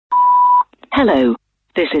Hello,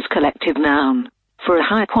 this is Collective Noun. For a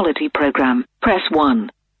high-quality program, press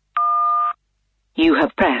 1. You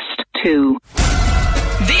have pressed 2.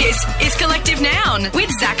 This is Collective Noun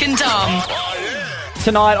with Zach and Dom.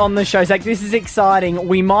 Tonight on the show, Zach, this is exciting.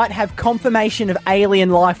 We might have confirmation of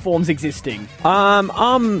alien life forms existing.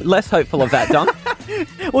 I'm less hopeful of that, Dom.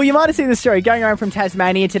 Well, you might have seen the story going around from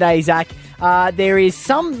Tasmania today, Zach. There is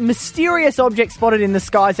some mysterious object spotted in the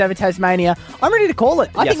skies over Tasmania. I'm ready to call it.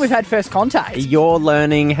 I think we've had first contact. You're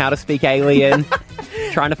learning how to speak alien,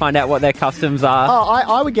 trying to find out what their customs are. Oh,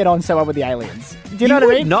 I would get on so well with the aliens. Do you know what I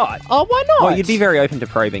mean? Would not. Oh, why not? Well, you'd be very open to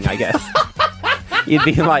probing, I guess. You'd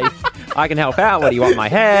be like, I can help out. What do you want, my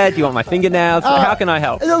hair? Do you want my fingernails? How can I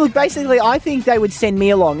help? Look, basically, I think they would send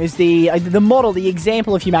me along as the model, the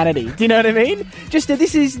example of humanity. Do you know what I mean? Just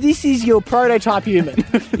this is your prototype human.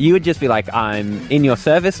 You would just be like, I'm in your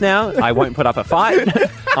service now. I won't put up a fight.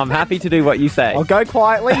 I'm happy to do what you say. I'll go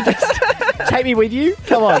quietly. Just take me with you.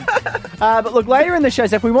 Come on. But look, later in the show,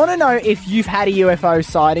 Zach, we want to know if you've had a UFO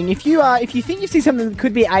sighting. If you think you've seen something that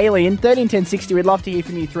could be alien, 131060, we'd love to hear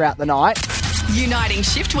from you throughout the night. Uniting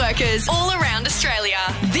shift workers all around Australia.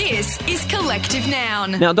 This is Collective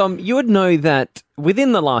Noun. Now, Dom, you would know that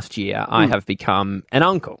within the last year, I have become an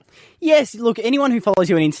uncle. Yes, look, anyone who follows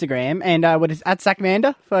you on Instagram, and what is at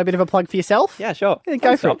Zachmander, for a bit of a plug for yourself? Yeah, sure. Yeah,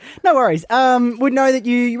 go for it. No worries. Would know that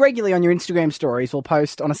you regularly on your Instagram stories will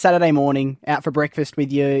post on a Saturday morning out for breakfast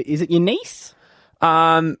with is it your niece?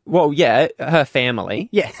 Well, yeah, her family.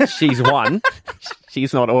 Yeah. She's one.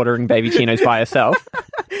 She's not ordering baby chinos by herself.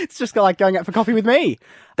 It's just like going out for coffee with me.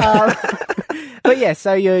 But yeah,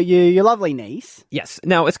 so your lovely niece. Yes.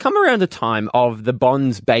 Now, it's come around the time of the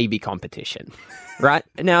Bonds baby competition, right?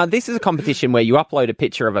 Now, this is a competition where you upload a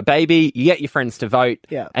picture of a baby, you get your friends to vote,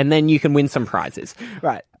 and then you can win some prizes.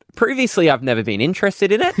 Right. Previously, I've never been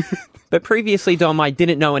interested in it, but previously, Dom, I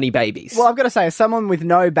didn't know any babies. Well, I've got to say, as someone with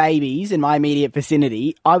no babies in my immediate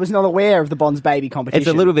vicinity, I was not aware of the Bonds baby competition. It's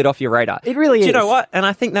a little bit off your radar. It really is. Do you know what? And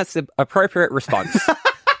I think that's the appropriate response.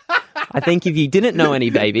 I think if you didn't know any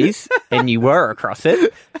babies and you were across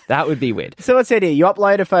it, that would be weird. So what's it here? You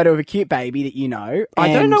upload a photo of a cute baby that you know.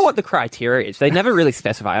 I don't know what the criteria is. They never really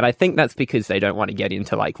specify, and I think that's because they don't want to get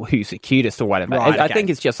into like who's the cutest or whatever. Right, I think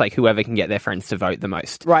it's just like whoever can get their friends to vote the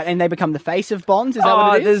most. Right, and they become the face of Bonds? Is that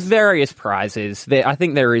what it is? There's various prizes. I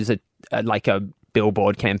think there is a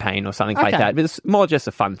billboard campaign or something like that, but it's more just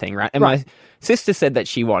a fun thing, right? And my sister said that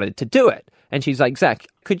she wanted to do it, and she's like, Zach,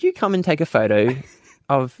 could you come and take a photo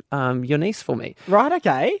of your niece for me? Right,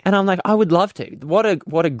 okay. And I'm like, I would love to. What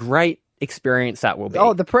a great experience that will be.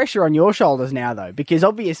 Oh, the pressure on your shoulders now, though, because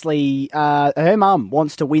obviously her mum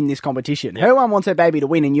wants to win this competition. Her mum wants her baby to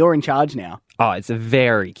win, and you're in charge now. Oh, it's a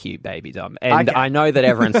very cute baby, Dom. And I know that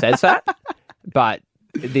everyone says that, but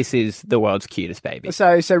this is the world's cutest baby.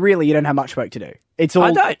 So really, you don't have much work to do. It's all,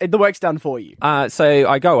 I don't. The work's done for you. So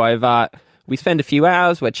I go over. We spend a few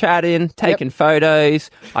hours, we're chatting, taking photos.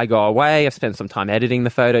 I go away, I spend some time editing the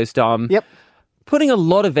photos, Dom. Yep. Putting a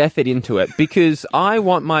lot of effort into it because I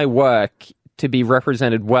want my work to be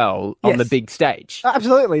represented well on the big stage.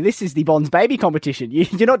 Absolutely. This is the Bonds baby competition.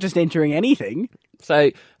 You're not just entering anything.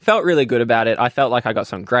 So felt really good about it. I felt like I got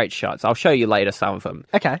some great shots. I'll show you later some of them.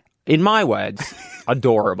 Okay. In my words,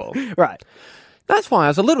 adorable. Right. That's why I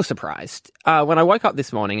was a little surprised when I woke up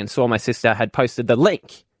this morning and saw my sister had posted the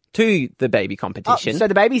link to the baby competition. So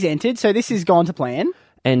the baby's entered, so this has gone to plan.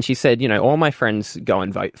 And she said, all my friends go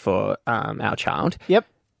and vote for our child. Yep.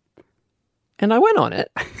 And I went on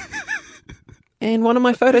it. And one of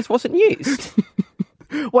my photos wasn't used.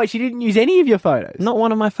 Wait, she didn't use any of your photos? Not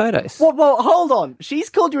one of my photos. Well, hold on. She's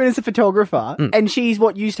called you in as a photographer, and she's,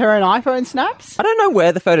 used her own iPhone snaps? I don't know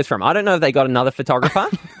where the photo's from. I don't know if they got another photographer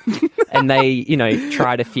and they,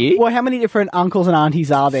 tried a few. Well, how many different uncles and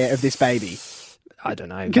aunties are there of this baby? I don't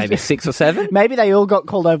know, maybe 6 or 7? Maybe they all got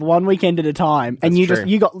called over one weekend at a time, and you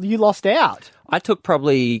lost out. I took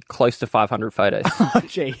probably close to 500 photos. Oh,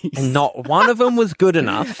 jeez. And not one of them was good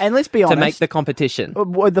enough and let's be honest, to make the competition.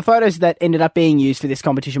 The photos that ended up being used for this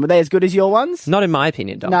competition, were they as good as your ones? Not in my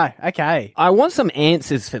opinion, Dom. No, okay. I want some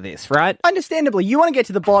answers for this, right? Understandably, you want to get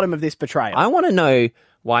to the bottom of this betrayal. I want to know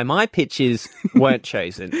why my pictures weren't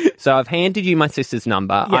chosen. So I've handed you my sister's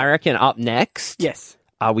number. Yep. I reckon up next,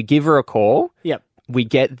 we give her a call. Yep. We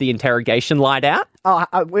get the interrogation light out. Oh,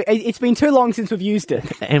 it's been too long since we've used it.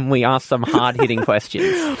 And we ask some hard-hitting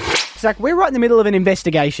questions. Zach, we're right in the middle of an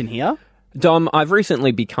investigation here. Dom, I've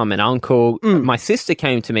recently become an uncle. My sister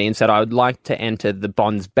came to me and said, I would like to enter the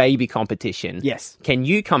Bond's baby competition. Yes. Can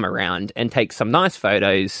you come around and take some nice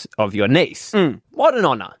photos of your niece? What an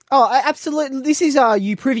honour. Oh, absolutely. This is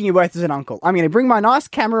you proving your worth as an uncle. I'm going to bring my nice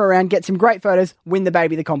camera around, get some great photos, win the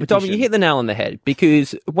baby the competition. Dom, you hit the nail on the head,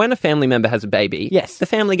 because when a family member has a baby, yes, the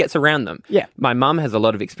family gets around them. Yeah. My mum has a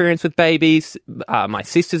lot of experience with babies. My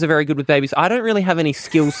sisters are very good with babies. I don't really have any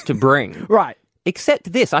skills to bring. Right.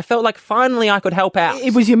 Except this. I felt like finally I could help out.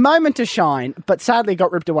 It was your moment to shine, but sadly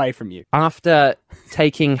got ripped away from you. After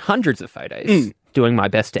taking hundreds of photos, doing my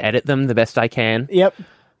best to edit them the best I can, Yep.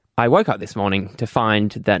 I woke up this morning to find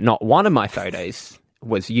that not one of my photos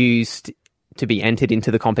was used to be entered into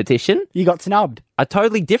the competition. You got snubbed. A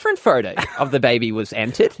totally different photo of the baby was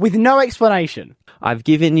entered. With no explanation. I've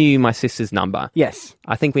given you my sister's number. Yes.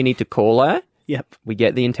 I think we need to call her. Yep. We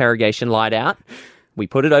get the interrogation light out. We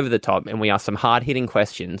put it over the top and we ask some hard-hitting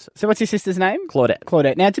questions. So what's your sister's name? Claudette.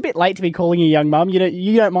 Claudette. Now, it's a bit late to be calling you young mum. You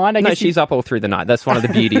don't mind? I No, guess she's up all through the night. That's one of the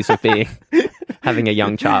beauties of having a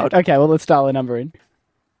young child. Okay, well, let's dial the number in.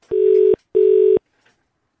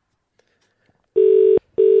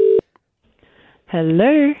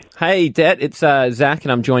 Hello. Hey, Det. It's Zach,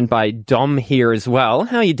 and I'm joined by Dom here as well.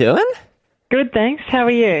 How are you doing? Good, thanks. How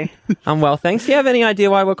are you? I'm well, thanks. Do you have any idea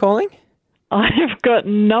why we're calling? I've got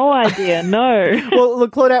no idea, no. Well,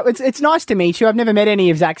 look, Claudette, it's nice to meet you. I've never met any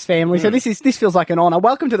of Zach's family, so this feels like an honour.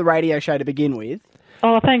 Welcome to the radio show to begin with.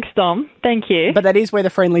 Oh, thanks, Dom. Thank you. But that is where the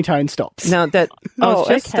friendly tone stops. Now, that I was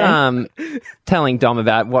just okay. telling Dom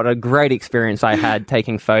about what a great experience I had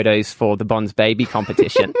taking photos for the Bond's baby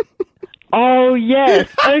competition. Oh, yes.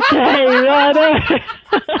 Okay, righto.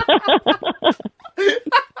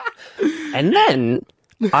 And then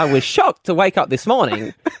I was shocked to wake up this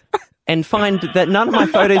morning and find that none of my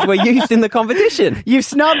photos were used in the competition. You've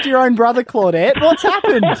snubbed your own brother, Claudette. What's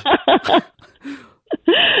happened?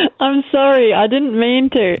 I'm sorry. I didn't mean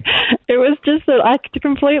to. It was just that I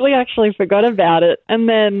completely actually forgot about it. And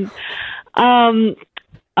then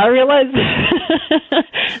I realized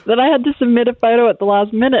that I had to submit a photo at the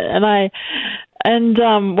last minute, and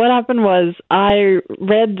what happened was I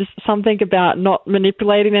read something about not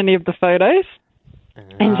manipulating any of the photos.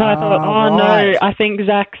 And so I thought, right. no, I think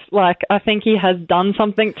Zach's, I think he has done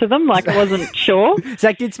something to them. I wasn't sure.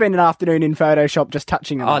 Zach did spend an afternoon in Photoshop just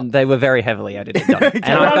touching them up. They were very heavily edited. And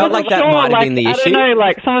I I felt like that sure, might have been the issue. I don't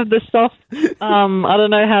know, some of the stuff, I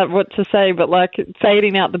don't know what to say, but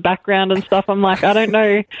fading out the background and stuff, I'm like, I don't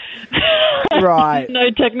know. Right. I don't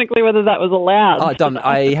know technically whether that was allowed. Oh, Dom,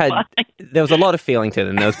 there was a lot of feeling to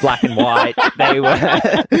them. There was black and white. They were.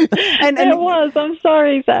 and it was. I'm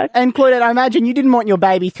sorry, Zach. And Claudette, I imagine you didn't want your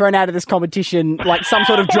baby thrown out of this competition like some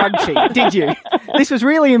sort of drug cheat, did you? This was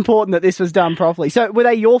really important that this was done properly. So were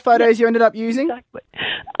they your photos you ended up using? Exactly.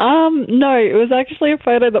 No, it was actually a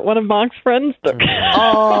photo that one of Mark's friends took.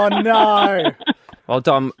 Oh, no. Well,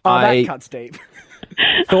 Dom, that cuts deep.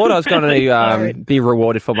 Thought I was going to be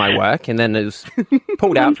rewarded for my work, and then it was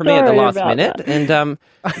pulled out from me at the last minute. That. And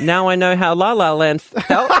now I know how La La Land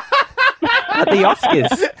felt at the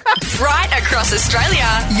Oscars. Right across Australia,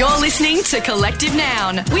 you're listening to Collective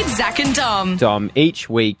Noun with Zach and Dom. Dom, each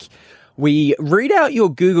week we read out your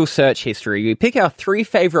Google search history. We pick our 3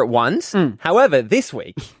 favourite ones. However, this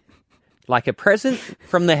week, like a present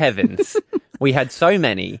from the heavens, we had so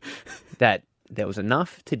many that there was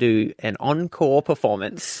enough to do an encore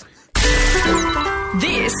performance.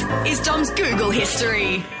 This is Dom's Google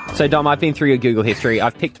history. So, Dom, I've been through your Google history.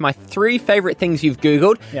 I've picked my 3 favourite things you've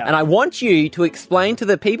Googled, and I want you to explain to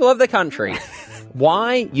the people of the country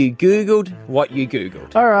why you Googled what you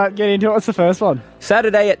Googled. All right, get into it. What's the first one?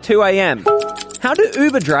 Saturday at 2 a.m. How do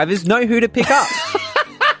Uber drivers know who to pick up?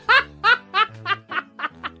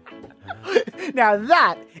 Now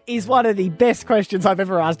that is one of the best questions I've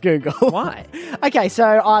ever asked Google. Why? Okay, so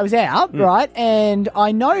I was out, right, and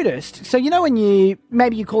I noticed, so you know when you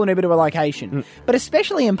call an Uber to a location, but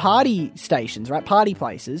especially in party stations, right, party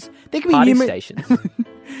places, there can be Party stations.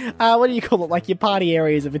 what do you call it, like your party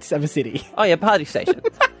areas of a city? Oh, yeah, party station.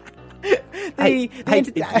 Hey,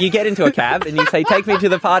 you get into a cab and you say, take me to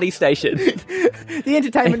the party station. The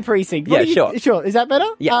entertainment precinct. Yeah, sure. Sure, is that better?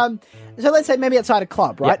 Yeah. So let's say maybe outside a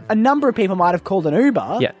club, right? Yeah. A number of people might have called an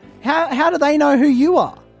Uber. Yeah. How do they know who you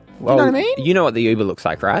are? Well, you know what I mean? You know what the Uber looks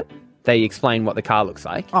like, right? They explain what the car looks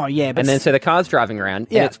like. Oh, yeah. But And then so the car's driving around,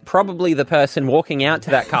 Yeah. and it's probably the person walking out to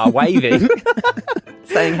that car waving,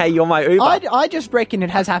 saying, hey, you're my Uber. I just reckon it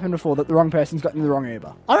has happened before that the wrong person's gotten the wrong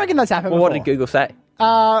Uber. I reckon that's happened Well, before. what did Google say?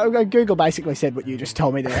 Google basically said what you just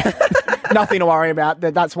told me there. Nothing to worry about.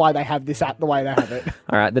 That's why they have this app the way they have it.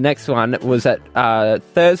 All right, the next one was at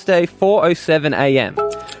Thursday, 4:07 a.m.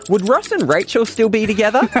 Would Ross and Rachel still be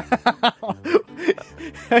together?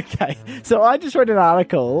 Okay, so I just read an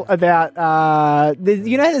article about,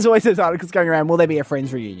 there's always those articles going around, will there be a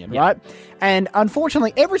Friends reunion, right? And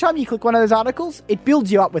unfortunately, every time you click one of those articles, it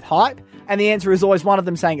builds you up with hype, and the answer is always one of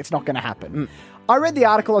them saying it's not going to happen. I read the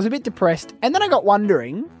article, I was a bit depressed, and then I got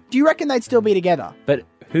wondering, do you reckon they'd still be together? But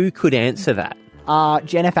who could answer that?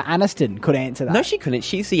 Jennifer Aniston could answer that. No, she couldn't.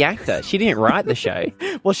 She's the actor. She didn't write the show.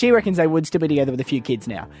 Well, she reckons they would still be together with a few kids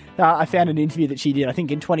now. I found an interview that she did, I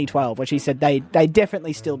think in 2012, where she said they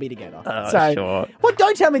definitely still be together. Oh, sure. Well,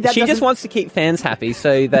 don't tell me that. She just wants to keep fans happy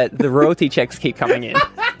so that the royalty checks keep coming in.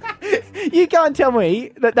 You can't tell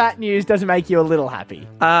me that news doesn't make you a little happy.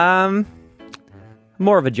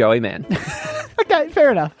 More of a Joey man. Okay,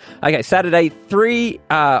 fair enough. Okay, Saturday,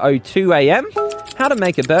 3:02 a.m. How to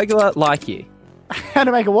make a burglar like you. How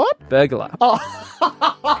to make a what? Burglar. Oh,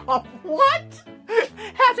 what?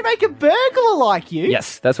 How to make a burglar like you?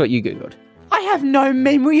 Yes, that's what you Googled. I have no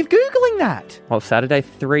memory of Googling that. Well, Saturday,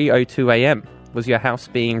 3:02 a.m. Was your house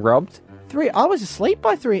being robbed? I was asleep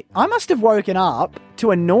by 3. I must have woken up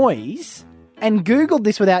to a noise and Googled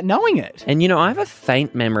this without knowing it. And, I have a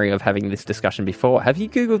faint memory of having this discussion before. Have you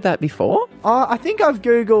Googled that before? I think I've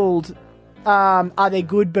Googled, are there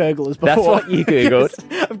good burglars before? That's what you Googled.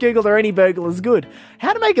 Yes, I've Googled, are any burglars good?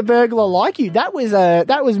 How to make a burglar like you? That was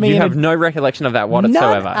me. You have no recollection of that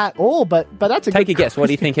whatsoever. None at all, but that's a Take good a guess. Why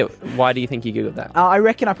do you think you Googled that? I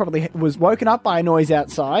reckon I probably was woken up by a noise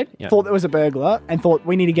outside, thought there was a burglar, and thought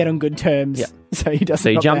we need to get on good terms so he doesn't. So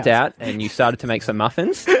you rob jumped the house. out and you started to make some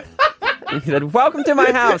muffins. And you said, welcome to my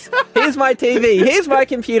house. Here's my TV. Here's my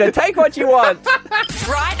computer. Take what you want.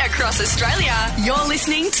 Right across Australia, you're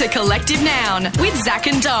listening to Collective Noun with Zach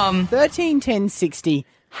and Dom. 131060.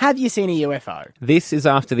 Have you seen a UFO? This is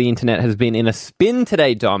after the internet has been in a spin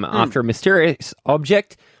today, Dom, after a mysterious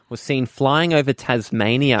object was seen flying over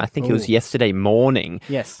Tasmania. I think it was yesterday morning.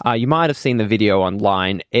 Yes. You might have seen the video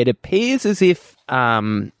online. It appears as if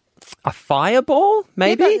a fireball,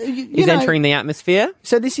 maybe, is entering the atmosphere.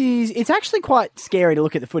 So it's actually quite scary to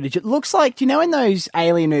look at the footage. It looks like, do you know in those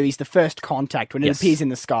alien movies, The First Contact, when it appears in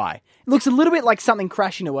the sky? It looks a little bit like something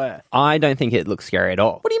crashing to Earth. I don't think it looks scary at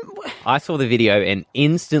all. What do you... I saw the video and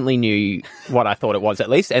instantly knew what I thought it was, at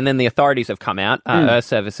least. And then the authorities have come out, Earth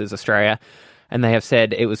Services Australia, and they have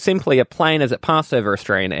said it was simply a plane as it passed over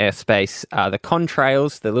Australian airspace. The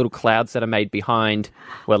contrails, the little clouds that are made behind,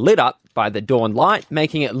 were lit up by the dawn light,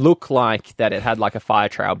 making it look like that it had like a fire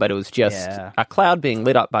trail, but it was just a cloud being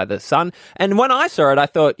lit up by the sun. And when I saw it, I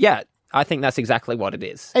thought, I think that's exactly what it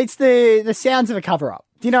is. It's the sounds of a cover-up.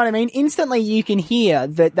 Do you know what I mean? Instantly you can hear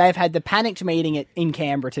that they've had the panicked meeting in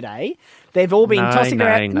Canberra today. They've all been tossing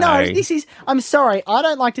around. No, this is... I'm sorry, I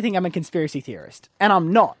don't like to think I'm a conspiracy theorist, and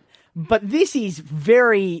I'm not. But this is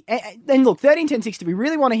very... And look, 131060, we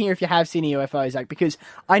really want to hear if you have seen a UFO, Zach, because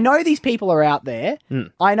I know these people are out there.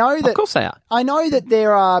 I know that... Of course they are. I know that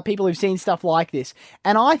there are people who've seen stuff like this,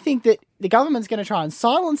 and I think that the government's going to try and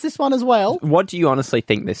silence this one as well. What do you honestly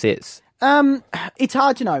think this is? It's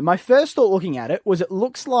hard to know. My first thought looking at it was it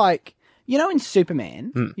looks like, in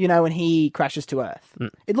Superman, when he crashes to Earth.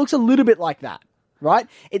 It looks a little bit like that. Right?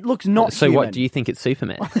 It looks not So human. what, do you think it's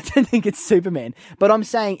Superman? I don't think it's Superman. But I'm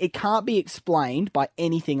saying it can't be explained by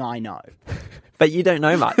anything I know. But you don't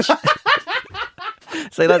know much.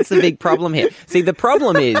 So that's the big problem here. See, the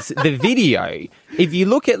problem is the video. If you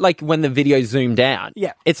look at when the video zoomed out,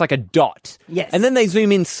 it's like a dot. Yes. And then they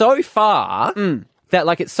zoom in so far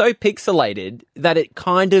that it's so pixelated that it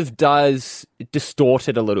kind of does distort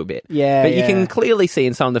it a little bit. Yeah. But you can clearly see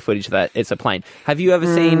in some of the footage that it's a plane. Have you ever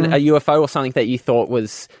seen a UFO or something that you thought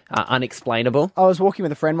was unexplainable? I was walking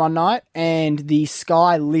with a friend one night and the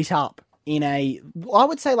sky lit up in I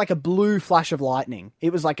would say like a blue flash of lightning.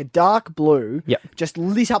 It was like a dark blue, just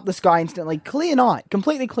lit up the sky instantly. Clear night,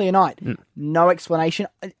 completely clear night. No explanation.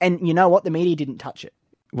 And you know what? The media didn't touch it.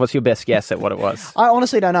 What's your best guess at what it was? I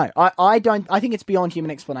honestly don't know. I think it's beyond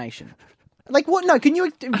human explanation. Like what? No, can you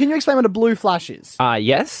explain what a blue flash is?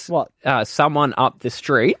 Yes. What? Someone up the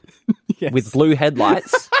street with blue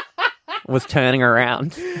headlights was turning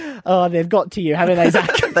around. Oh, they've got to you, haven't they,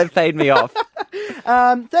 Zach? They've paid me off.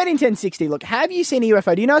 131060. Look, have you seen a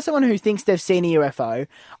UFO? Do you know someone who thinks they've seen a UFO?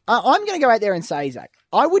 I'm going to go out there and say, Zach,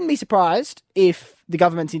 I wouldn't be surprised if the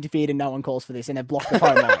government's interfered and no one calls for this and they've blocked the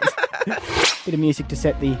phone lines. Bit of music to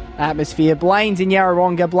set the atmosphere. Blaine's in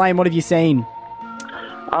Yarrawonga. Blaine, what have you seen?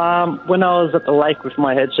 When I was at the lake with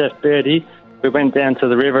my head chef, Bertie, we went down to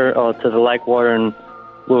the river or to the lake water and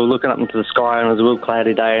we were looking up into the sky and it was a real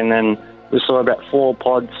cloudy day and then we saw about 4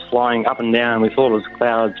 pods flying up and down. We thought it was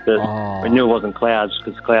clouds, but we knew it wasn't clouds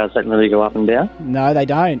because clouds don't really go up and down. No, they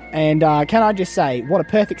don't. And can I just say, what a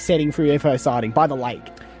perfect setting for a UFO sighting, by the lake.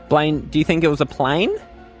 Blaine, do you think it was a plane?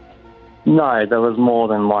 No, there was more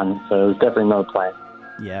than one, so it was definitely not a plane.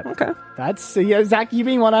 Yeah. Okay. That's, Zach, you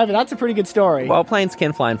being one over, that's a pretty good story. Well, planes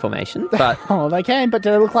can fly in formation, but... Oh, they can, but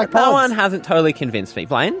do they look like pods? No one hasn't totally convinced me,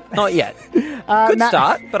 Blaine. Not yet. Good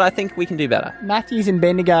start, but I think we can do better. Matthew's in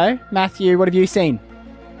Bendigo. Matthew, what have you seen?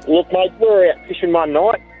 Look, mate, we were out fishing one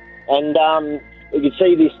night, and we could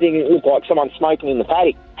see this thing. It looked like someone smoking in the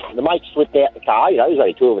paddock. The mate slipped out the car. There's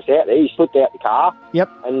only 2 of us out there. He slipped out the car. Yep.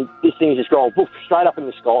 And this thing's just gone woof, straight up in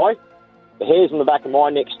the sky. The hairs on the back of my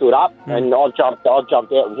neck stood up, and I jumped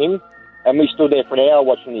out with him, and we stood there for an hour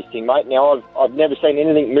watching this thing, mate. Now, I've never seen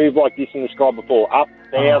anything move like this in the sky before. Up,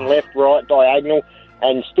 down, left, right, diagonal,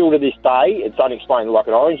 and still to this day, it's unexplained, like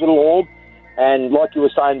an orange little orb. And like you were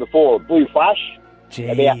saying before, a blue flash.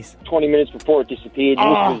 Jeez. About 20 minutes before it disappeared.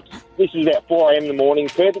 This was about 4 a.m. in the morning,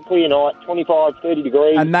 perfect clear night, 25, 30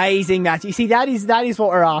 degrees. Amazing, Matthew. You see, that is what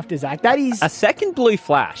we're after, Zach. That is... A second blue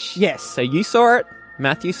flash. Yes. So you saw it,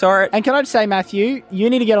 Matthew saw it. And can I just say, Matthew, you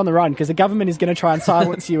need to get on the run because the government is going to try and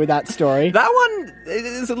silence you with that story. That one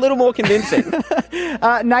is a little more convincing.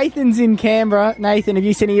 Nathan's in Canberra. Nathan, have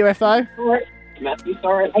you seen a UFO? Sorry, Matthew,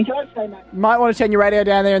 sorry. And can I say, Matthew? Might want to turn your radio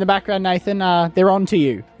down there in the background, Nathan. They're on to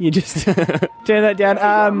you. You just turn that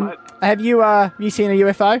down. Have you seen a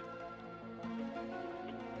UFO?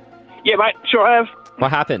 Yeah, mate, sure have. What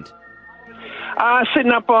happened?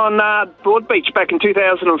 Sitting up on Broad Beach back in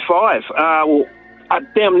 2005.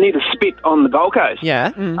 Down near the Spit on the Gold Coast.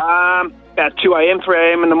 Yeah. About 2 a.m., 3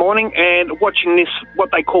 a.m. in the morning, and watching this, what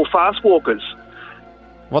they call fast walkers.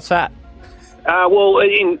 What's that? Well,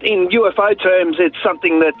 in UFO terms, it's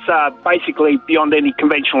something that's basically beyond any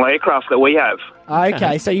conventional aircraft that we have.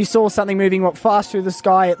 Okay, so you saw something moving fast through the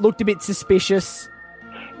sky. It looked a bit suspicious.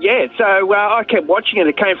 Yeah, so I kept watching it.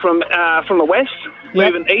 It came from the west,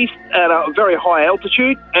 moving east at a very high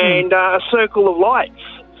altitude, and a circle of lights,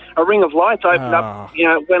 a ring of lights opened up,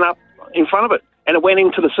 went up in front of it, and it went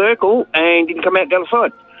into the circle and didn't come out the other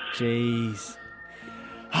side. Jeez.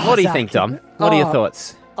 What do you think, Dom? What are your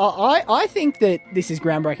thoughts? I think that this is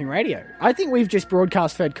groundbreaking radio. I think we've just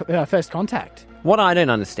broadcast first contact. What I don't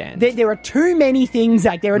understand... There are too many things,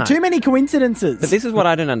 Zach. There are too many coincidences. But this is what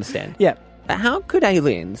I don't understand. Yeah. How could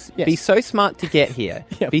aliens be so smart to get here,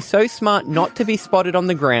 be so smart not to be spotted on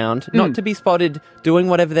the ground, not to be spotted doing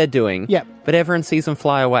whatever they're doing, but everyone sees them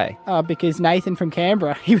fly away? Because Nathan from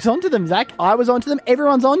Canberra, he was onto them, Zach. I was onto them.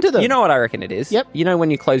 Everyone's onto them. You know what I reckon it is? Yep. You know when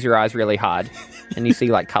you close your eyes really hard and you see,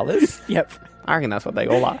 like, colours? Yep. I reckon that's what they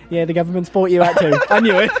all are. Yeah, the government's bought you out too. I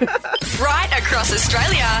knew it. Right across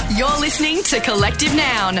Australia, you're listening to Collective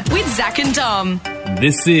Noun with Zach and Dom.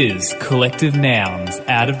 This is Collective Noun's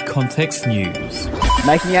Out of Context News.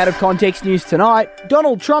 Making out of context news tonight,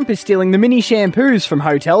 Donald Trump is stealing the mini shampoos from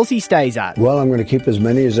hotels he stays at. Well, I'm going to keep as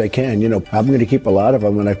many as I can. I'm going to keep a lot of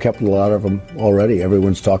them, and I've kept a lot of them already.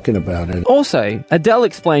 Everyone's talking about it. Also, Adele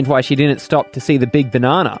explained why she didn't stop to see the big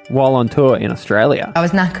banana while on tour in Australia. I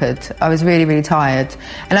was knackered. I was really, really tired.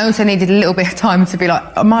 And I also needed a little bit of time to be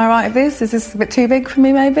like, am I right with this? Is this a bit too big for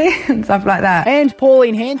me, maybe? And stuff like that. And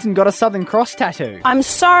Pauline Hanson got a Southern Cross tattoo. I'm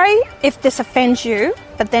sorry if this offends you,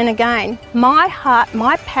 but then again, my heart,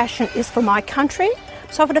 my passion is for my country.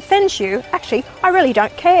 So if it offends you, actually, I really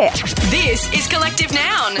don't care. This is Collective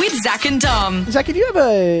Noun with Zach and Dom. Zach, have you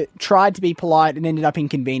ever tried to be polite and ended up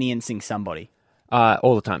inconveniencing somebody?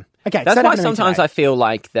 All the time. Okay, that's so why sometimes I feel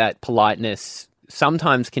like that politeness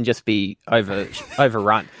sometimes can just be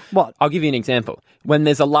overrun. What? I'll give you an example. When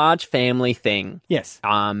there's a large family thing, yes,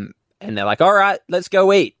 and they're like, "All right, let's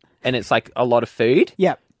go eat," and it's like a lot of food.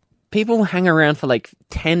 Yep. People hang around for like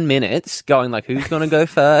 10 minutes going like, who's going to go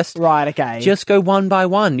first? Right, okay. Just go one by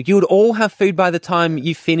one. You would all have food by the time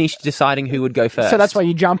you finished deciding who would go first. So that's why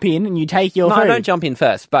you jump in and you take your food. No, I don't jump in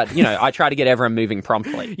first, but, I try to get everyone moving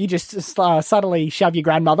promptly. You just subtly shove your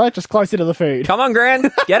grandmother just closer to the food. Come on, Gran,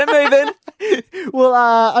 get it moving.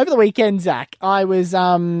 Well, over the weekend, Zach, I was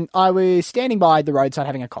standing by the roadside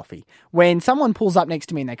having a coffee when someone pulls up next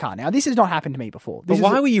to me in their car. Now, this has not happened to me before. But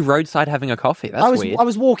why were you roadside having a coffee? That's weird. I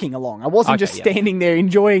was walking along. I wasn't just standing there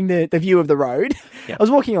enjoying the view of the road. Yep. I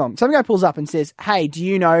was walking along. Some guy pulls up and says, "Hey, do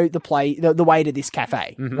you know the way to this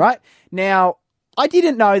cafe?" Mm-hmm. Right? Now, I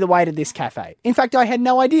didn't know the way to this cafe. In fact, I had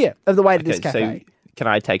no idea of the way to this cafe. So can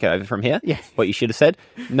I take over from here? Yeah. What you should have said?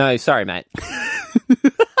 No, sorry, mate.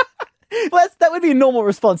 Well, that would be a normal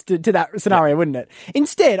response to that scenario, wouldn't it?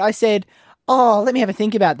 Instead, I said, oh, let me have a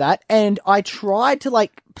think about that. And I tried to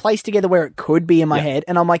like place together where it could be in my head.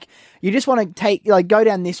 And I'm like, you just want to go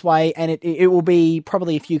down this way and it will be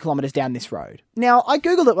probably a few kilometres down this road. Now, I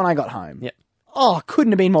Googled it when I got home. Yep. Oh,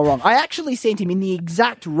 couldn't have been more wrong. I actually sent him in the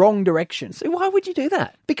exact wrong direction. So why would you do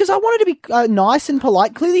that? Because I wanted to be nice and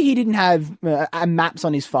polite. Clearly, he didn't have maps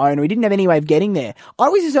on his phone or he didn't have any way of getting there. I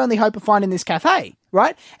was his only hope of finding this cafe,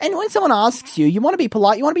 right? And when someone asks you, you want to be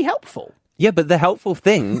polite, you want to be helpful. Yeah, but the helpful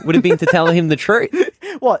thing would have been to tell him the truth.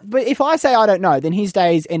 What? But if I say I don't know, then his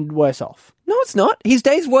days end worse off. No, it's not. His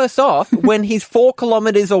day's worse off when he's 4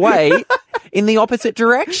 kilometres away in the opposite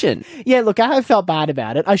direction. Yeah, look, I have felt bad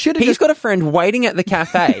about it. I should have. He's got a friend waiting at the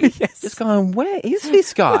cafe, just going, "Where is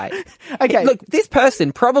this guy?" Okay, look, this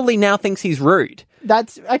person probably now thinks he's rude.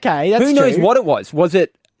 That's okay. That's Who knows true. what it was? Was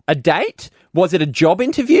it a date? Was it a job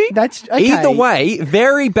interview? That's okay. Either way,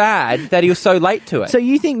 very bad that he was so late to it. So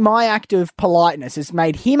you think my act of politeness has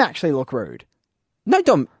made him actually look rude? No,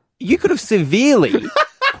 Dom, you could have severely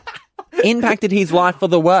impacted his life for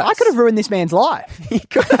the worse. I could have ruined this man's life. You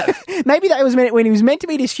could have. Maybe that was when he was meant to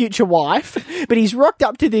meet his future wife, but he's rocked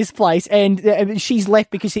up to this place and she's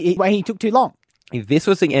left because he took too long. If this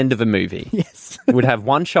was the end of a movie, yes, it would have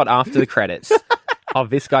one shot after the credits of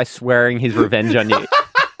this guy swearing his revenge on you.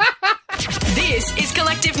 This is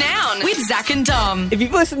Collective Noun with Zach and Dom. If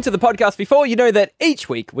you've listened to the podcast before, you know that each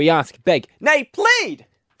week we ask, beg, nay, plead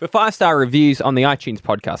for 5-star reviews on the iTunes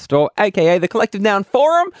podcast store, aka the Collective Noun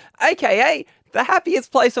Forum, aka the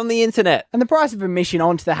happiest place on the internet. And the price of admission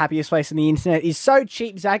onto the happiest place on the internet is so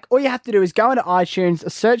cheap, Zach. All you have to do is go into iTunes,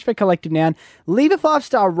 search for Collective Noun, leave a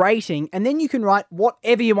 5-star rating, and then you can write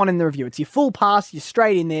whatever you want in the review. It's your full pass. You're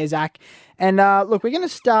straight in there, Zach. And look, we're going to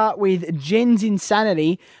start with Jen's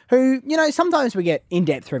Insanity, who, sometimes we get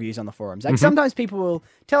in-depth reviews on the forums. Like sometimes people will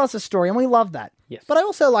tell us a story, and we love that. Yes. But I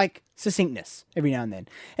also like succinctness every now and then.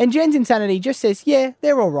 And Jen's Insanity just says, yeah,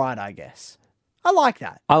 they're all right, I guess. I like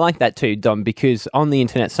that. I like that too, Dom, because on the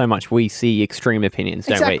internet so much we see extreme opinions,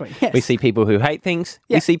 don't we? Yes. We see people who hate things.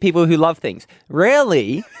 Yeah. We see people who love things.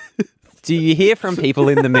 Rarely do you hear from people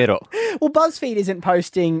in the middle. Well, BuzzFeed isn't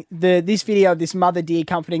posting this video of this mother deer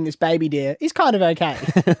comforting this baby deer. Is kind of okay.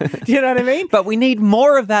 Do you know what I mean? But we need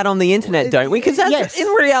more of that on the internet, don't we? Because in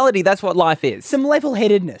reality, that's what life is. Some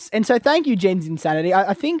level-headedness. And so thank you, Jen's Insanity.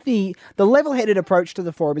 I think the level-headed approach to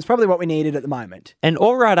the forum is probably what we needed at the moment. And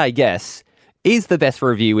all right, I guess, is the best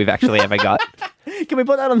review we've actually ever got. Can we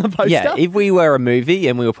put that on the poster? Yeah, if we were a movie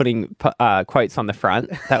and we were putting quotes on the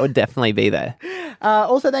front, that would definitely be there.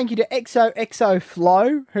 Also, thank you to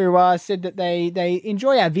XOXOFlow, who said that they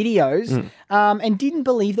enjoy our videos and didn't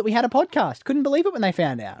believe that we had a podcast. Couldn't believe it when they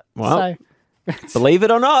found out. Well, believe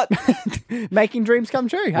it or not. Making dreams come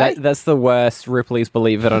true, hey? That's the worst Ripley's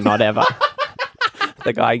Believe It or Not ever.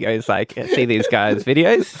 The guy goes like, see these guys'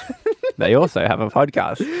 videos? They also have a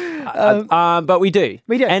podcast. But we do.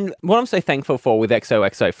 We do. And what I'm so thankful for with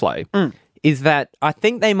XOXOFlow is that I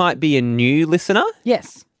think they might be a new listener.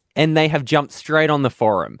 Yes. And they have jumped straight on the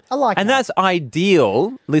forum. I like that. And that's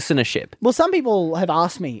ideal listenership. Well, some people have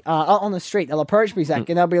asked me on the street, they'll approach me, Zach,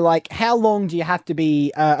 and they'll be like, how long do you have to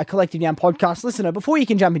be a Collective Noun podcast listener before you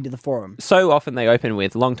can jump into the forum? So often they open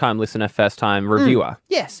with long-time listener, first-time reviewer.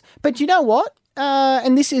 Yes. But you know what?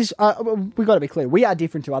 And this is, we've got to be clear, we are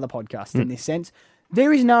different to other podcasts in this sense.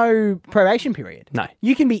 There is no probation period. No.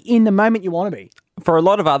 You can be in the moment you want to be. For a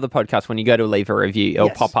lot of other podcasts, when you go to leave a review,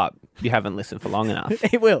 it'll pop up. You haven't listened for long enough.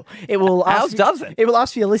 It will. It will. Ours doesn't. It will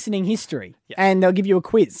ask for your listening history, and they'll give you a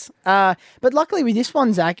quiz. But luckily with this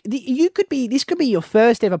one, Zach, this could be your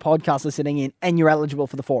first ever podcast listening in, and you're eligible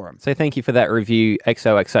for the forum. So thank you for that review,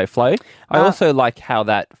 XOXOFlow. I also like how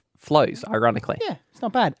that flows, ironically. Yeah, it's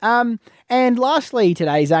not bad. And lastly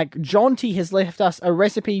today, Zach, Jonty has left us a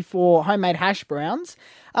recipe for homemade hash browns,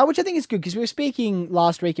 which I think is good because we were speaking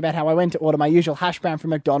last week about how I went to order my usual hash brown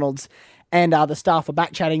from McDonald's and the staff were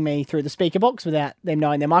back-chatting me through the speaker box without them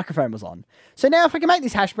knowing their microphone was on. So now if I can make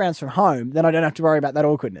these hash browns from home, then I don't have to worry about that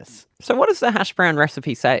awkwardness. So what does the hash brown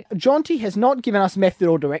recipe say? Jonty has not given us method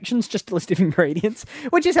or directions, just a list of ingredients,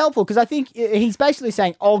 which is helpful because I think he's basically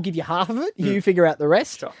saying, I'll give you half of it, you figure out the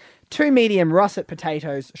rest. Sure. 2 medium russet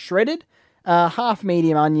potatoes shredded, half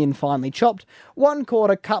medium onion finely chopped,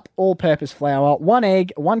 1/4 cup all-purpose flour, 1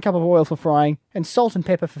 egg, 1 cup of oil for frying, and salt and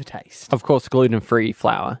pepper for taste. Of course, gluten-free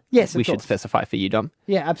flour. Yes, we should specify for you, Dom.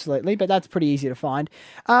 Yeah, absolutely, but that's pretty easy to find.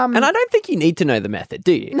 And I don't think you need to know the method,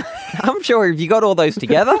 do you? I'm sure if you got all those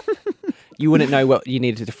together, you wouldn't know what you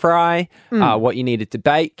needed to fry, what you needed to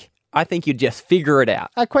bake. I think you'd just figure it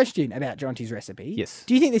out. A question about Jonty's recipe. Yes.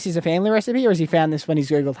 Do you think this is a family recipe, or has he found this when he's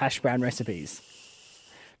Googled hash brown recipes?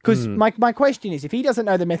 Because my question is, if he doesn't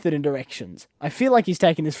know the method and directions, I feel like he's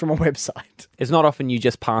taking this from a website. It's not often you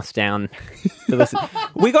just pass down the list.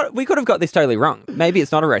 We could have got this totally wrong. Maybe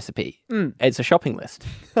it's not a recipe. It's a shopping list.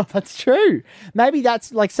 Oh, that's true. Maybe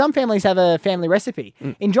that's like some families have a family recipe.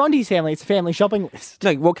 In John Dee's family, it's a family shopping list.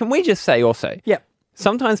 No, well, can we just say also? Yep.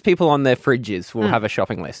 Sometimes people on their fridges will have a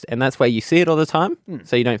shopping list, and that's where you see it all the time,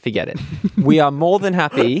 so you don't forget it. We are more than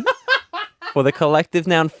happy for the Collective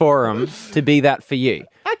Noun Forum to be that for you.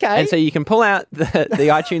 Okay. And so you can pull out the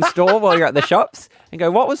iTunes store while you're at the shops and go,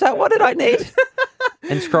 what was that? What did I need?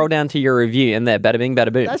 And scroll down to your review, and there, bada bing,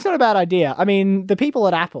 bada boom. That's not a bad idea. I mean, the people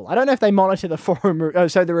at Apple, I don't know if they monitor the forum,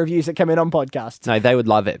 the reviews that come in on podcasts. No, they would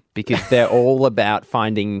love it because they're all about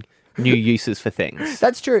finding new uses for things.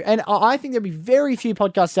 That's true. And I think there'll be very few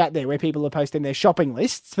podcasts out there where people are posting their shopping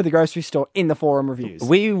lists for the grocery store in the forum reviews.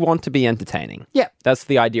 We want to be entertaining. Yeah. That's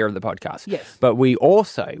the idea of the podcast. Yes. But we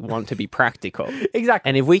also want to be practical. Exactly.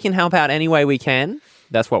 And if we can help out any way we can,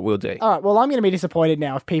 that's what we'll do. All right, well, I'm going to be disappointed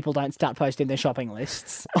now if people don't start posting their shopping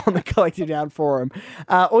lists on the Collective Noun Forum.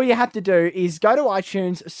 All you have to do is go to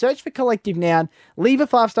iTunes, search for Collective Noun, leave a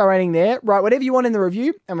 5-star rating there, write whatever you want in the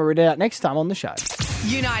review, and we'll read it out next time on the show.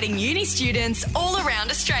 Uniting uni students all around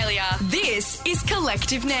Australia. This is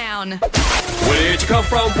Collective Noun. Where did you come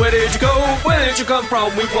from? Where did you go? Where did you come from?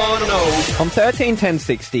 We want to know. On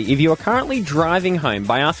 131060, if you are currently driving home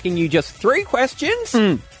by asking you just 3 questions,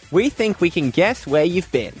 we think we can guess where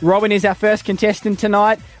you've been. Robin is our first contestant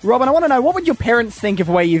tonight. Robin, I want to know, what would your parents think of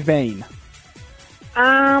where you've been?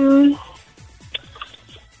 Probably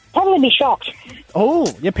be shocked.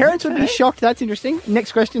 Oh, your parents would be shocked. That's interesting.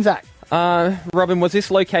 Next question, Zach. Robin, was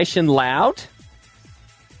this location loud?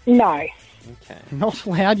 No. Okay. Not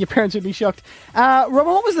loud. Your parents would be shocked. Robin,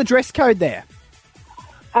 what was the dress code there?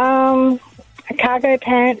 Cargo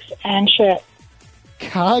pants and shirt.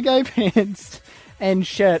 Cargo pants and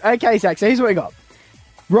shirt. Okay, Zach, so here's what we got.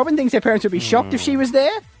 Robin thinks her parents would be shocked if she was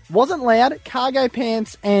there. Wasn't loud. Cargo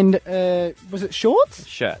pants and, was it shorts?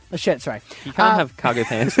 Shirt. A shirt, sorry. You can't have cargo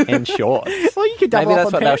pants and shorts. Well, you could double Maybe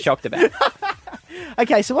up that's on what pants. they were shocked about.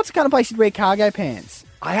 Okay, so what's the kind of place you'd wear cargo pants?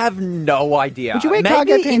 I have no idea. Would you wear Maybe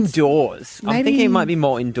cargo pants? Indoors. I'm Maybe thinking it might be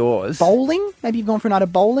more indoors. Bowling? Maybe you've gone for a night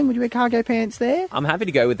of bowling. Would you wear cargo pants there? I'm happy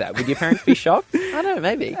to go with that. Would your parents be shocked? I don't know,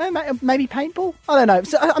 maybe. Maybe paintball? I don't know.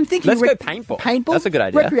 So I'm thinking... Let's go paintball. Paintball? That's a good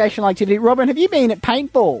idea. Recreational activity. Robin, have you been at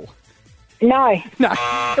paintball? No. No.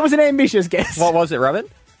 It was an ambitious guess. What was it, Robin?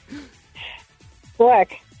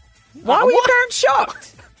 Work. Why were your parents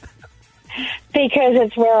shocked? Because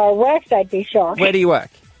it's where I work, they'd be shocked. Where do you work?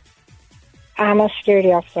 I'm a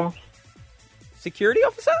security officer. Security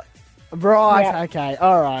officer? Right, Yeah. okay,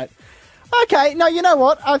 all right. Okay, no, you know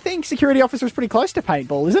what? I think security officer is pretty close to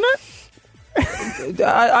paintball, isn't it?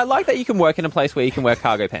 I like that you can work in a place where you can wear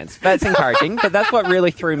cargo pants. That's encouraging, but that's what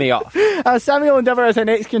really threw me off. Samuel and Deborah as our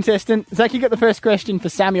next contestant. Zach, you got the first question for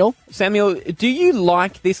Samuel. Samuel, do you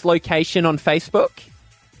like this location on Facebook?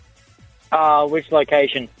 Which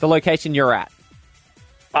location? The location you're at.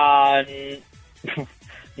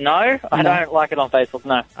 No, I don't like it on Facebook,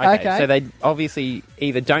 no. Okay, so they obviously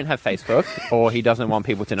either don't have Facebook or he doesn't want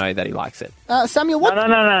people to know that he likes it. Samuel, what?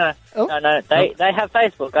 No. Oh. No, they have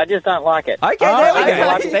Facebook. I just don't like it. Okay, there we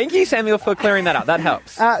go. Thank you, Samuel, for clearing that up. That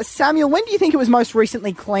helps. Samuel, when do you think it was most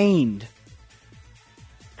recently cleaned?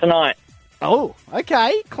 Tonight. Oh,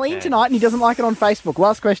 okay. Clean tonight, and he doesn't like it on Facebook.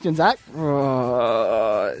 Last question, Zach.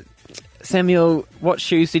 Samuel, what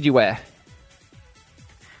shoes did you wear?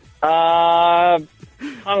 Kind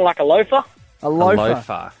of like a loafer. A loafer. A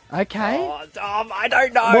loafer. Okay. Oh, Dom, I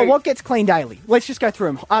don't know. Well, what gets cleaned daily? Let's just go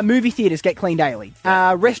through them. Movie theatres get cleaned daily.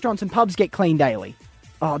 Restaurants and pubs get cleaned daily.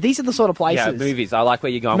 Oh, these are the sort of places. Yeah, movies. I like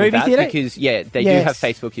where you're going Movie with that theatre? because, they do have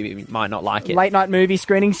Facebook. You might not like it. Late night movie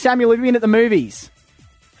screenings. Samuel, have you been at the movies?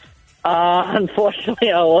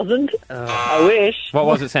 Unfortunately, I wasn't. I wish. What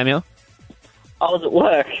was it, Samuel? I was at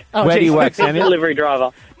work. Where do you work, Samuel? Delivery driver.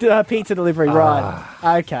 Pizza delivery, right.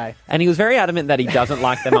 Okay. And he was very adamant that he doesn't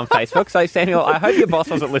like them on Facebook. So, Samuel, I hope your boss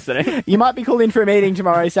wasn't listening. You might be called in for a meeting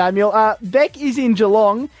tomorrow, Samuel. Beck is in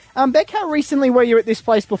Geelong. Beck, how recently were you at this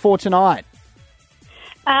place before tonight?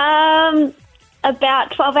 About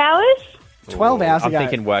 12 hours. 12 hours ago. I'm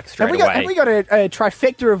thinking work straight away. Have we got a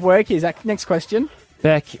trifecta of work here, Zach? Next question.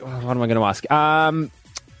 Beck, what am I going to ask?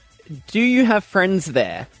 Do you have friends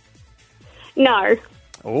there? No.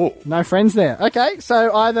 Oh. No friends there. Okay,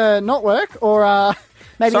 so either not work or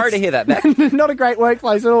maybe Sorry to hear that, Beck. not a great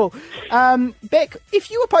workplace at all. Beck,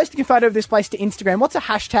 if you were posting a photo of this place to Instagram, what's a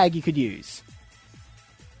hashtag you could use?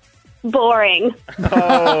 Boring.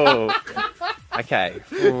 Oh. Okay,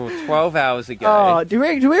 12 hours ago. Oh, do we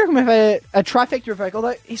reckon we have a trifecta of work?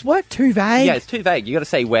 Although, is work too vague? Yeah, it's too vague. You got to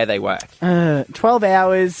say where they work. 12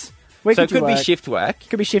 hours. Where So could it you could be work? shift work.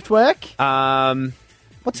 Could be shift work.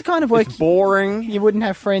 What's the kind of work? It's boring. You wouldn't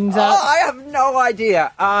have friends at? I have no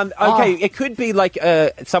idea. It could be like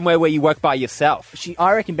somewhere where you work by yourself.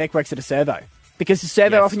 I reckon Beck works at a servo. Because the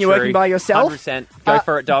servo, Yes, often you're working true. by yourself. 100%. Go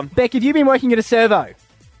for it, Dom. Beck, have you been working at a servo?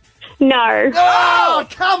 No. Oh,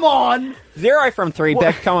 come on! 0 from 3.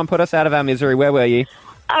 Beck, come on, put us out of our misery. Where were you?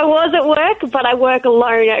 I was at work, but I work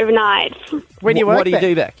alone overnight. Where do you work, What do you Beck?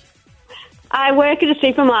 do, Beck? I work at a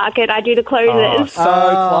supermarket. I do the closes.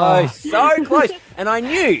 Close. So close. And I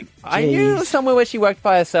knew it was somewhere where she worked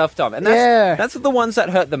by herself, Dom. And that's the ones that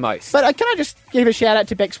hurt the most. But can I just give a shout out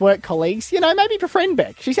to Beck's work colleagues? Maybe befriend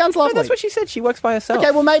Beck. She sounds lovely. No, that's what she said. She works by herself.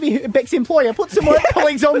 Okay, well, maybe Beck's employer. Put some work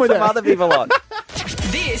colleagues on with some her. other people on.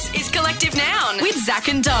 This is Collective Noun with Zach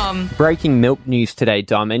and Dom. Breaking milk news today,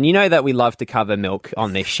 Dom. And you know that we love to cover milk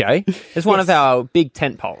on this show. It's one of our big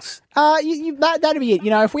tent poles. That'd be it.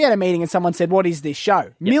 If we had a meeting and someone said, what is this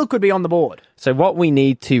show? Milk would be on the board. So what we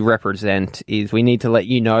need to represent is we need to let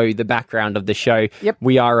you know the background of the show. Yep.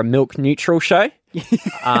 We are a milk neutral show.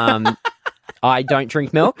 I don't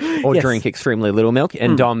drink milk or Yes. drink extremely little milk.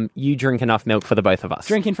 And Dom, you drink enough milk for the both of us.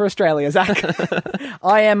 Drinking for Australia, Zach.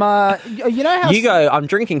 I am, you know how... You go, I'm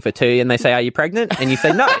drinking for 2, and they say, are you pregnant? And you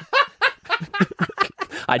say, no.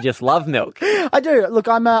 I just love milk. I do. Look,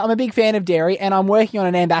 I'm a big fan of dairy, and I'm working on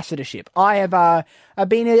an ambassadorship. I have I've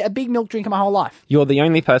been a big milk drinker my whole life. You're the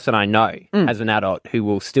only person I know as an adult who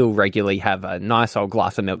will still regularly have a nice old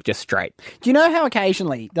glass of milk just straight. Do you know how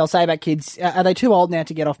occasionally they'll say about kids, are they too old now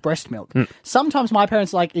to get off breast milk? Sometimes my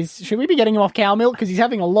parents are like, should we be getting him off cow milk? Because he's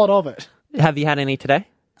having a lot of it. Have you had any today?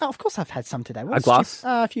 Oh, of course I've had some today. A glass?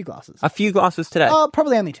 A few glasses. A few glasses today?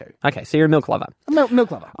 Probably only 2. Okay, so you're a milk lover. Milk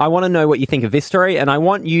lover. I want to know what you think of this story, and I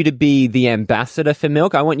want you to be the ambassador for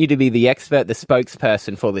milk. I want you to be the expert, the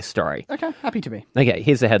spokesperson for this story. Okay, happy to be. Okay,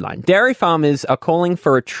 here's the headline. Dairy farmers are calling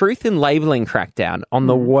for a truth in labelling crackdown on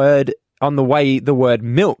the way the word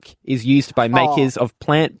milk is used by makers of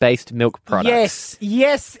plant-based milk products.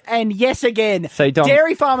 Yes, and yes again. So, Dom,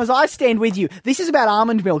 dairy farmers, I stand with you. This is about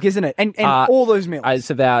almond milk, isn't it? And all those milks. It's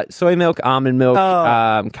about soy milk, almond milk,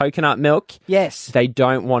 coconut milk. Yes. They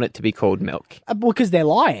don't want it to be called milk. Because they're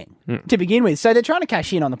lying to begin with. So they're trying to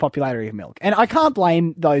cash in on the popularity of milk. And I can't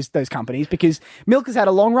blame those companies because milk has had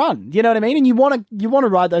a long run. You know what I mean? And you want to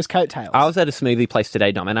ride those coattails. I was at a smoothie place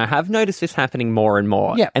today, Dom, and I have noticed this happening more and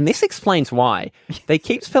more. Yeah. And this explains why. They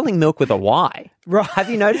keep spelling milk with a Y. Right. Have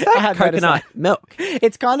you noticed that? I have noticed Coconut that. milk.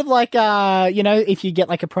 It's kind of like, if you get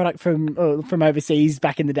like a product from overseas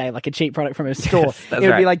back in the day, like a cheap product from a store, Yes, it would be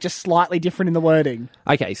right. like just slightly different in the wording.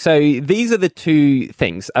 Okay, so these are the two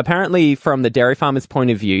things. Apparently, from the dairy farmer's point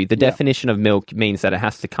of view, the definition of milk means that it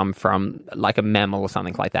has to come from like a mammal or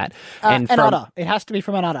something like that. An udder. It has to be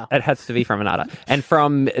from an udder. It has to be from an udder. And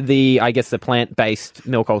from the plant-based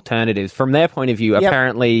milk alternatives, from their point of view,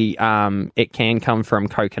 apparently it can come from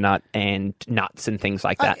coconut and nuts and things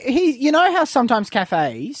like that. You know how sometimes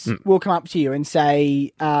cafes will come up to you and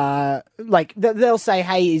say, they'll say,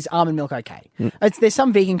 hey, is almond milk okay? There's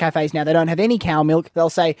some vegan cafes now, they don't have any cow milk. They'll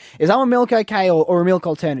say, is almond milk okay or a milk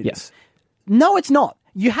alternative? Yes. No, it's not.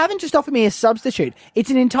 You haven't just offered me a substitute. It's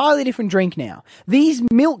an entirely different drink now. These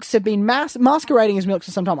milks have been masquerading as milks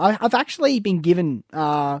for some time. I've actually been given,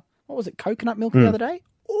 coconut milk the other day?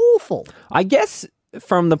 Awful. I guess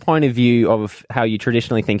from the point of view of how you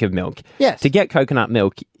traditionally think of milk, yes. To get coconut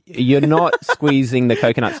milk, you're not squeezing the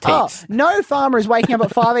coconut's teats. No farmer is waking up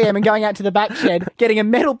at 5 a.m. and going out to the back shed, getting a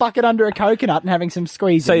metal bucket under a coconut and having some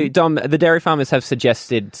squeezing. So, Dom, the dairy farmers have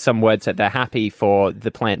suggested some words that they're happy for the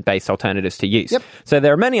plant-based alternatives to use. Yep. So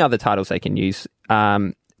there are many other titles they can use.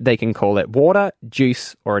 They can call it water,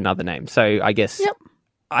 juice, or another name. So I guess,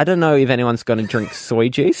 I don't know if anyone's going to drink soy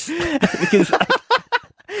juice because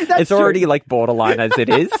it's already like borderline as it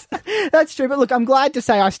is. That's true, but look, I'm glad to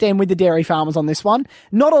say I stand with the dairy farmers on this one.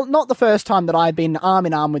 Not the first time that I've been arm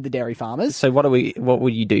in arm with the dairy farmers. So what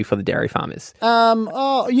would you do for the dairy farmers? You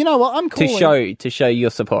know what? I'm calling to show your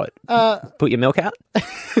support. Put your milk out,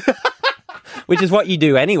 which is what you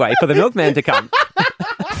do anyway for the milkman to come.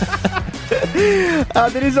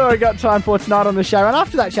 That is all I got time for tonight on the show. And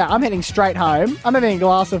after that chat, I'm heading straight home. I'm having a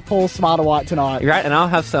glass of Paul's Smarter White tonight. Right, and I'll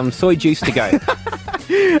have some soy juice to go.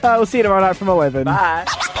 We'll see you tomorrow night from 11. Bye.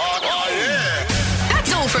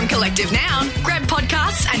 That's all from Collective Noun. Grab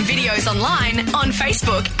podcasts and videos online on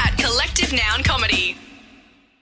Facebook at Collective Noun Comedy.